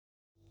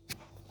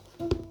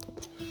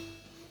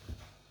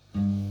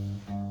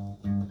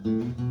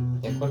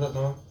contat,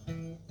 mă?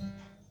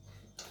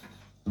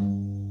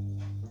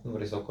 Nu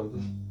vrei să o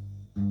contezi?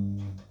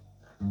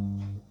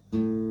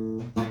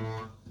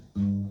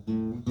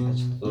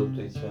 Deci tot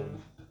tu-i țiună.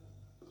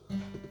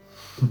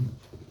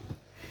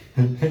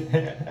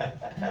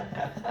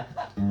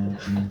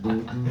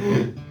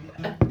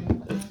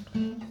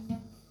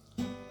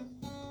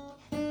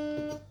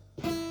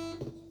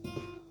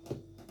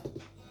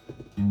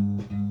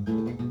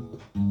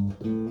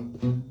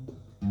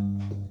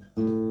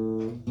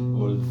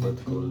 Old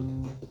but cold.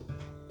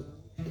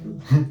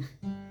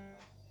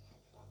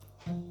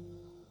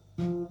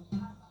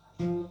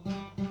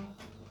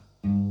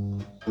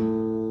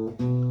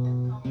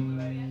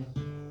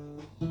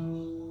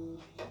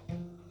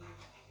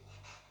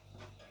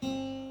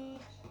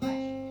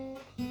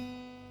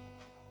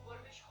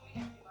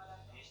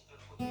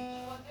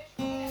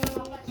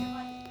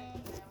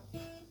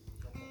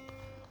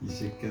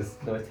 Zice că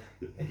scot.